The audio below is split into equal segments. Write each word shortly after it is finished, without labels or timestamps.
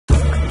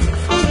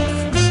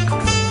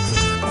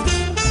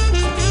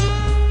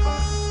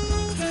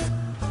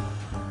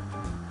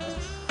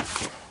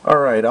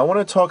Alright, I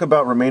want to talk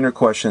about remainder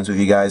questions with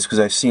you guys because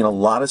I've seen a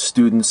lot of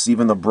students,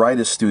 even the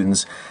brightest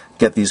students,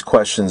 get these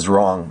questions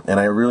wrong. And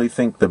I really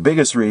think the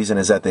biggest reason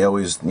is that they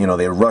always,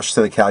 they rush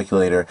to the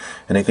calculator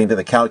and they think that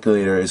the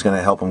calculator is going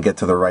to help them get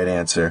to the right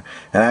answer.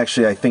 And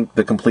actually, I think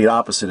the complete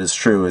opposite is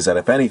true, is that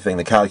if anything,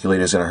 the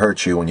calculator is going to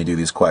hurt you when you do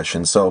these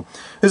questions. So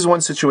this is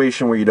one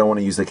situation where you don't want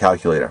to use the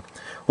calculator.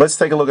 Let's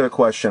take a look at a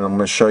question. I'm going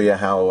to show you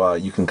how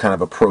you can kind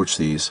of approach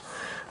these.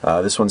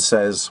 This one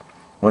says,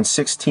 when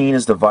 16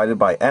 is divided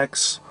by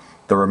x,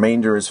 the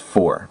remainder is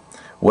 4.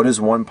 What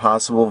is one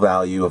possible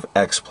value of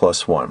x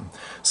plus 1?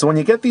 So when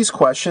you get these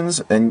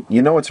questions, and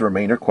you know it's a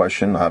remainder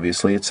question,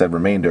 obviously it said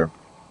remainder,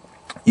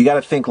 you got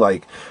to think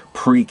like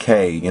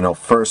pre-K,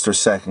 first or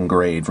second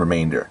grade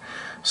remainder.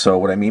 So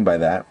what I mean by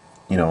that,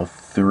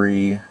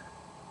 3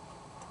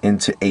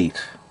 into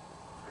 8.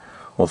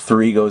 Well,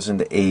 3 goes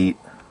into 8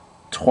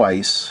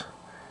 twice,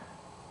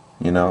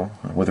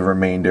 with a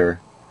remainder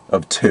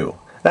of 2.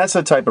 That's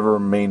the type of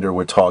remainder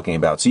we're talking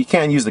about. So you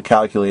can't use the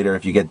calculator.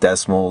 If you get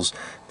decimals,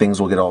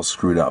 things will get all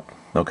screwed up.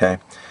 Okay?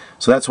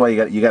 So that's why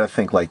you got to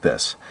think like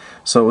this.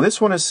 So this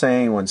one is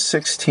saying when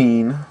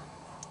 16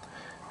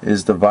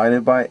 is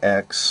divided by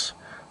x,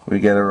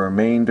 we get a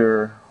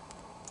remainder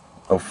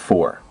of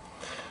 4.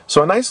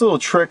 So a nice little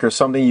trick or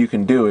something you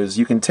can do is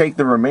you can take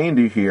the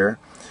remainder here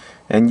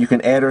and you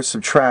can add or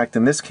subtract.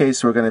 In this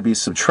case, we're going to be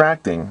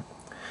subtracting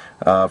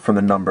from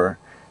the number,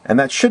 and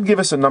that should give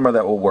us a number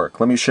that will work.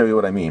 Let me show you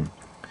what I mean.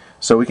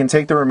 So we can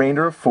take the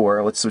remainder of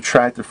 4, let's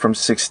subtract it from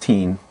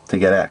 16 to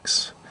get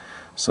x.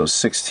 So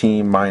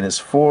 16 minus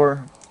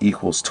 4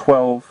 equals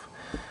 12,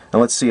 and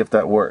let's see if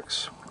that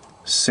works.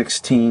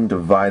 16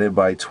 divided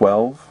by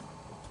 12,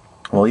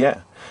 well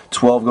yeah,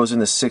 12 goes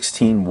into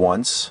 16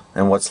 once,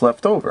 and what's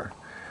left over?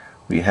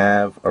 We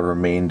have a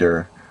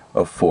remainder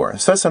of 4.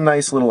 So that's a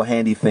nice little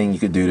handy thing you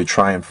could do to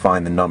try and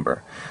find the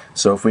number.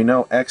 So if we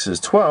know x is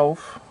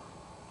 12,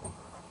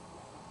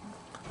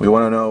 we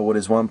want to know what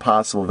is one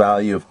possible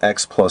value of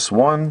x plus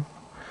 1.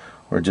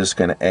 We're just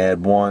going to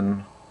add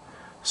 1,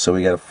 so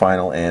we get a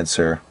final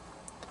answer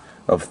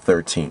of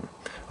 13.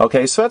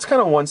 Okay, so that's kind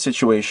of one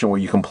situation where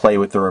you can play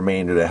with the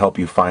remainder to help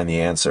you find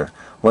the answer.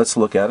 Let's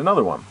look at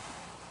another one.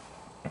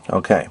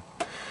 Okay,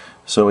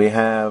 so we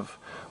have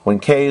when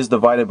k is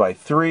divided by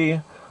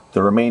 3,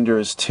 the remainder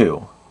is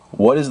 2.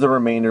 What is the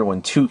remainder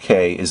when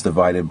 2k is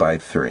divided by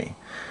 3?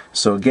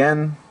 So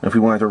again, if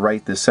we wanted to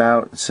write this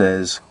out, it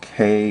says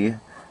k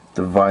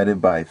divided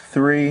by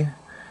 3,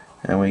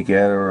 and we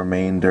get a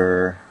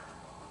remainder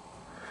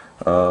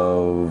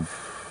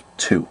of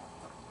 2.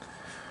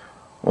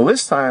 Well,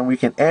 this time we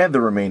can add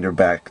the remainder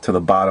back to the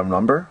bottom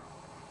number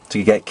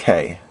to get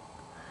k.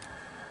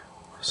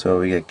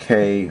 So we get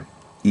k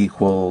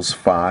equals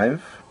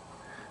 5,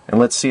 and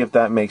let's see if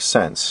that makes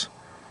sense.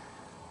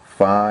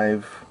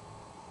 5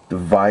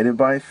 divided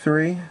by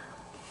 3,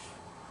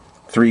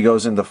 3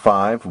 goes into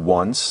 5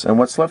 once, and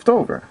what's left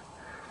over?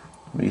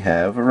 We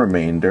have a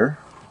remainder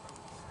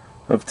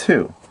of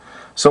 2.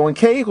 So when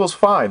k equals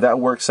 5, that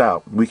works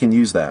out. We can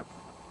use that.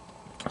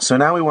 So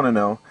now we want to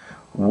know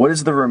what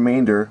is the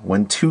remainder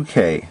when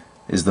 2k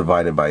is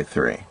divided by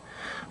 3.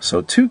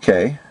 So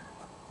 2k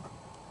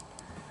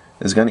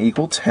is going to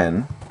equal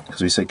 10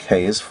 because we said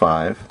k is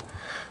 5.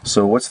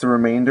 So what's the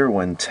remainder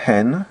when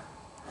 10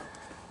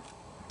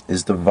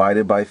 is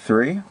divided by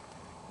 3?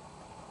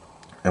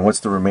 And what's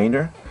the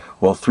remainder?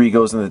 Well, 3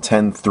 goes into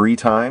 10 3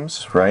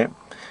 times, right?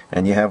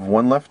 And you have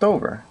 1 left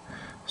over.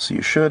 So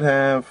you should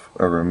have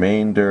a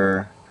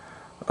remainder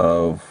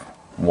of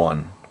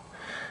 1.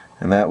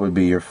 And that would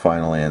be your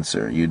final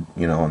answer.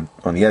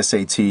 On the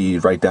SAT,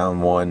 you'd write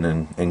down 1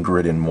 and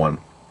grid in 1.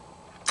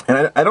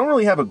 And I don't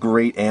really have a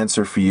great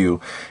answer for you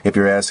if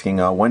you're asking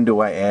when do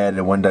I add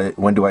and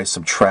when do I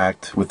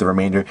subtract with the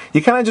remainder.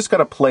 You kind of just got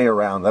to play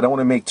around. I don't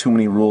want to make too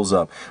many rules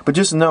up. But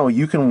just know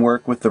you can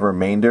work with the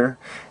remainder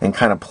and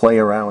kind of play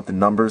around with the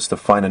numbers to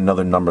find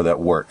another number that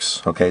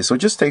works. Okay, so it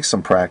just takes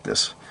some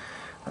practice.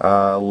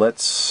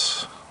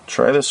 Let's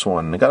try this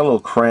one. I got a little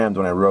crammed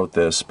when I wrote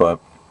this, but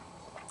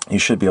you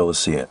should be able to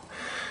see it.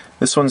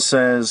 This one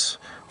says,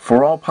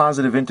 for all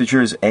positive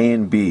integers a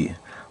and b,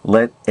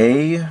 let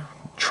a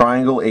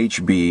triangle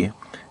HB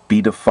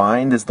be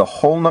defined as the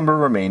whole number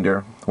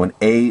remainder when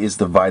a is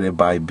divided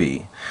by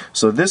b.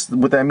 So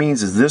what that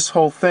means is this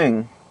whole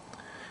thing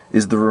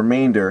is the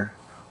remainder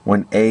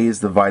when a is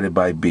divided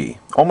by b.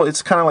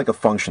 It's kind of like a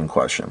function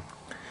question.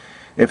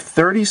 If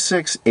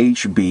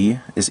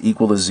 36HB is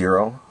equal to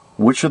 0,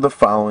 which of the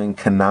following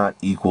cannot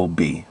equal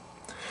b?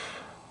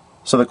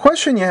 So the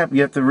question you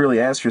have to really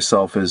ask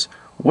yourself is,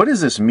 what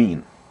does this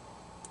mean?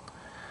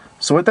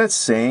 So what that's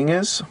saying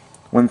is,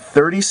 when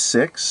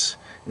 36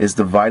 is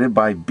divided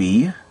by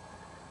b,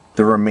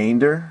 the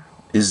remainder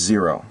is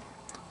 0.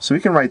 So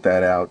we can write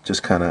that out,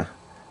 just kind of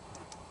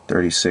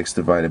 36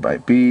 divided by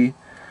b,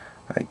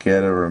 I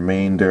get a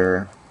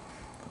remainder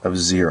of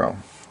 0.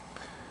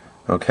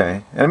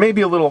 Okay, and it may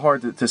be a little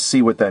hard to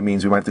see what that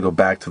means. We might have to go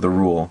back to the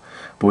rule,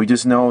 but we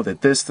just know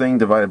that this thing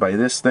divided by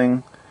this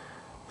thing,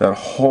 that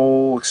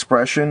whole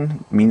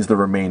expression means the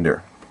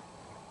remainder.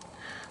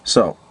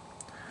 So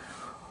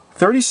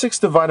 36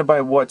 divided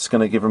by what's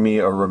going to give me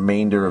a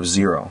remainder of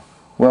 0?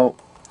 Well,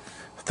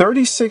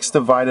 36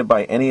 divided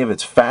by any of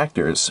its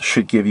factors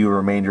should give you a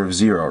remainder of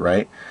 0,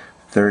 right?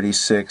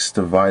 36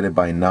 divided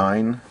by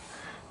 9,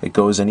 it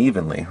goes in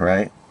evenly,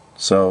 right?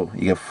 So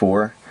you get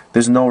 4.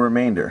 There's no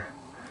remainder.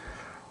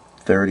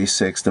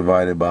 36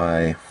 divided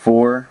by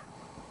 4,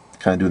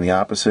 kind of doing the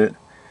opposite,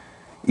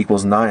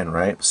 equals 9,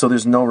 right? So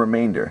there's no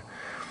remainder.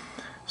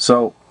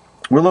 So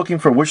we're looking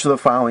for which of the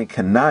following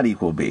cannot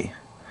equal b.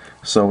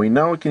 So we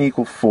know it can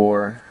equal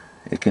 4,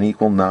 it can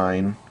equal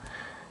 9,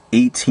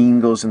 18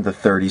 goes into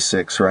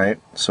 36, right?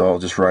 So I'll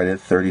just write it,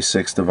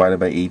 36 divided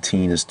by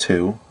 18 is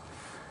 2.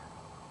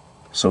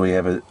 So we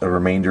have a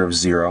remainder of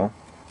 0.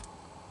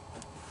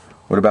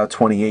 What about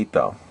 28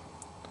 though?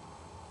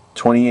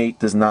 28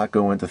 does not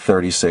go into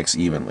 36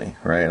 evenly,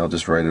 right? I'll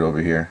just write it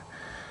over here.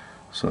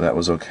 So that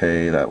was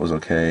okay, that was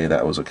okay,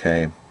 that was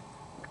okay.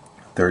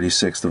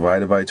 36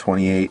 divided by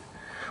 28,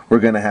 we're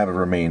going to have a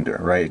remainder,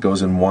 right? It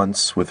goes in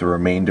once with a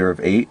remainder of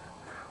 8.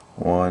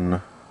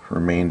 1,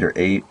 remainder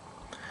 8.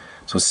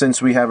 So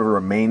since we have a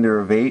remainder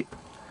of 8,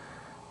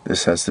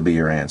 this has to be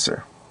your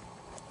answer.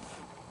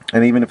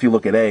 And even if you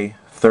look at A,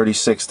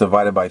 36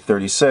 divided by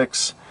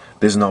 36,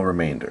 there's no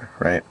remainder,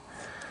 right?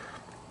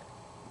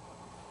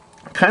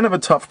 Kind of a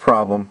tough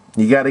problem.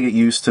 You got to get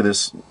used to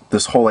this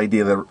whole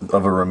idea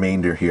of a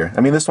remainder here.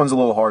 I mean, this one's a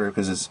little harder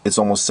because it's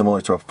almost similar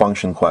to a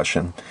function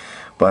question.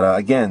 But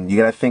again, you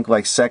got to think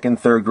like second,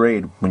 third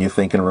grade when you're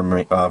thinking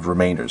of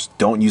remainders.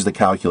 Don't use the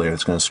calculator;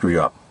 it's going to screw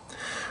you up.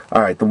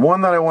 All right, the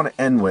one that I want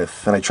to end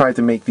with, and I tried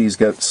to make these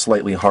get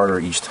slightly harder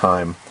each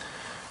time,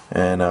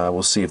 and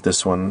we'll see if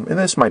this one, and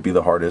this might be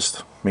the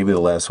hardest. Maybe the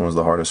last one was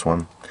the hardest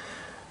one.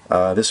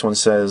 This one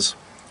says,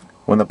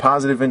 when the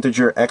positive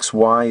integer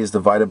xy is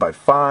divided by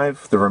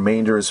 5, the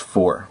remainder is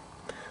 4.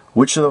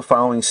 Which of the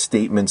following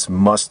statements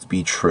must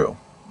be true?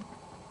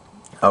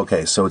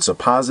 Okay, so it's a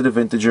positive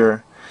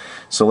integer.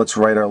 So let's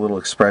write our little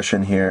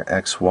expression here,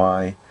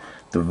 xy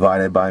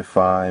divided by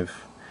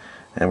 5.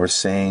 And we're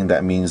saying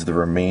that means the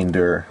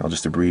remainder, I'll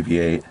just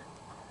abbreviate,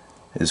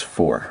 is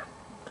 4.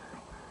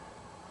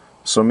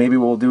 So maybe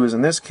what we'll do is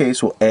in this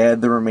case, we'll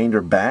add the remainder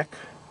back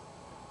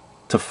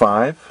to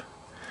 5.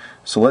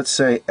 So let's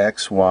say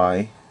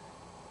xy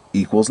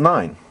equals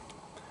 9.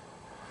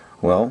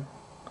 Well,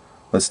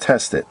 let's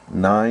test it.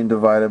 9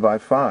 divided by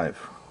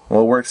 5.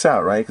 Well, it works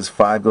out, right? Because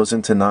 5 goes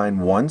into 9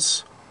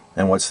 once.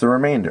 And what's the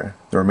remainder?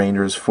 The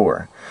remainder is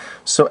 4.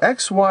 So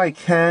xy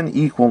can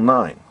equal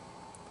 9.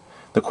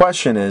 The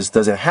question is,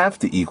 does it have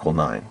to equal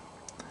 9?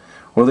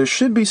 Well, there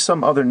should be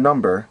some other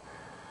number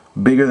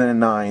bigger than a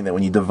 9 that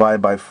when you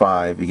divide by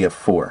 5, you get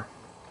 4.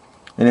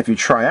 And if you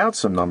try out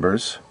some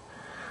numbers,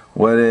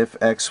 what if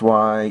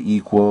xy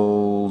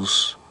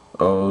equals,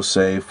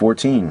 say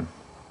 14?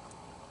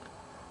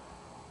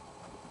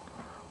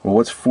 Well,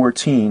 what's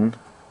 14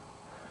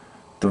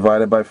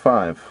 divided by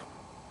 5?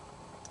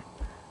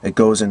 It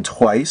goes in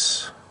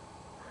twice,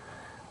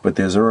 but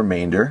there's a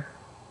remainder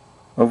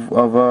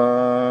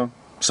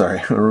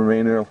sorry, a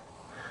remainder,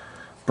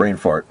 brain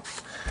fart.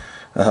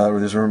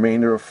 There's a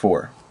remainder of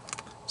 4.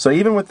 So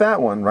even with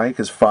that one, right,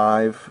 because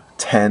 5,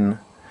 10,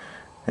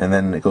 and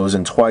then it goes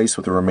in twice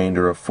with a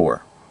remainder of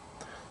 4.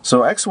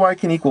 So xy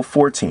can equal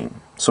 14.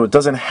 So it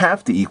doesn't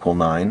have to equal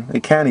 9.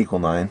 It can equal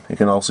 9. It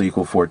can also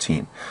equal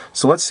 14.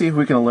 So let's see if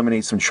we can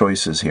eliminate some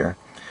choices here.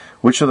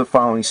 Which of the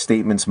following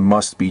statements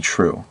must be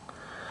true?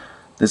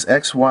 Does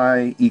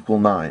xy equal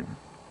 9?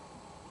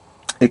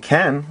 It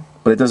can,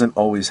 but it doesn't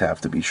always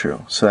have to be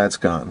true. So that's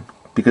gone,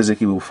 because it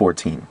can equal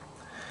 14.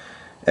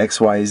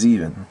 xy is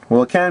even.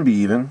 Well, it can be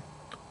even,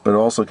 but it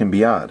also can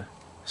be odd.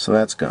 So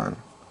that's gone.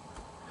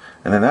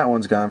 And then that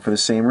one's gone for the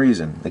same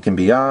reason. It can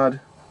be odd,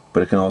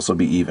 but it can also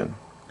be even.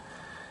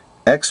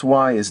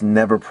 xy is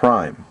never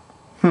prime.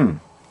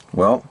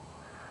 Well,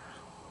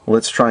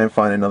 let's try and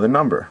find another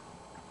number.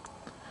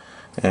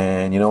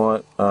 And you know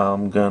what?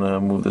 I'm going to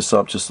move this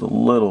up just a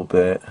little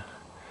bit,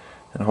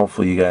 and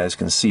hopefully you guys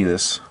can see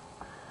this.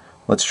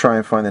 Let's try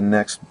and find the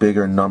next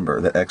bigger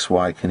number that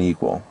xy can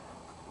equal.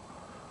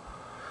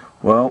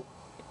 Well,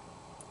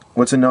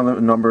 what's another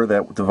number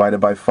that divided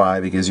by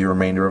 5 it gives you a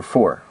remainder of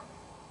 4?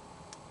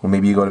 Well,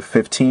 maybe you go to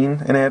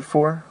 15 and add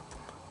 4.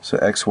 So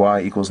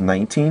xy equals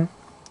 19.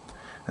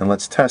 And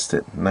let's test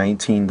it.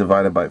 19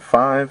 divided by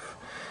 5.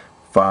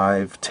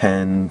 5,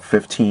 10,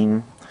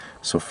 15.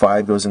 So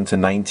 5 goes into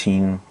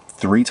 19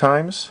 3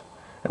 times.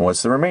 And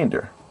what's the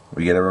remainder?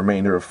 We get a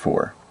remainder of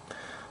 4.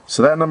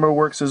 So that number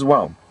works as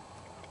well.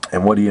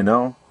 And what do you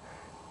know?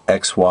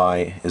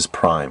 xy is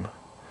prime.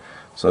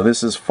 So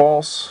this is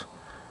false.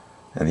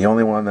 And the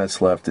only one that's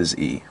left is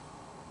E.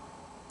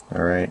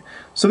 Alright,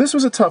 so this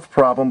was a tough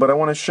problem, but I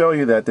want to show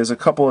you that there's a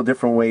couple of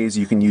different ways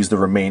you can use the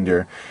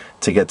remainder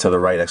to get to the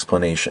right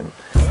explanation.